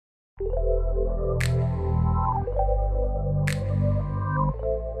Hey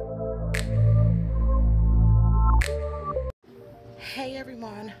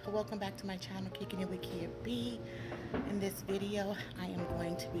everyone, welcome back to my channel, Kicking It with KickingitwithKieaB. In this video, I am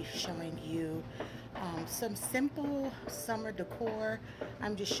going to be showing you some simple summer decor.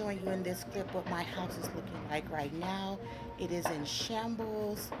 I'm just showing you in this clip what my house is looking like right now. It is in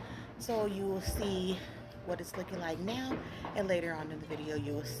shambles, so you will see what it's looking like now, and later on in the video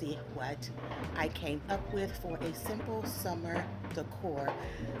you will see what I came up with for a simple summer decor.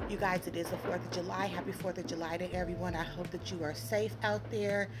 You guys, it is the 4th of July. Happy 4th of July to everyone. I hope that you are safe out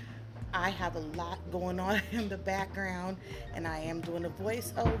there. I have a lot going on in the background and I am doing a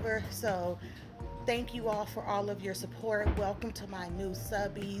voiceover, so thank you all for all of your support. Welcome to my new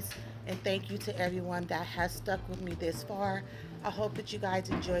subbies, and thank you to everyone that has stuck with me this far. I hope that you guys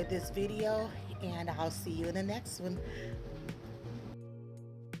enjoyed this video, and I'll see you in the next one.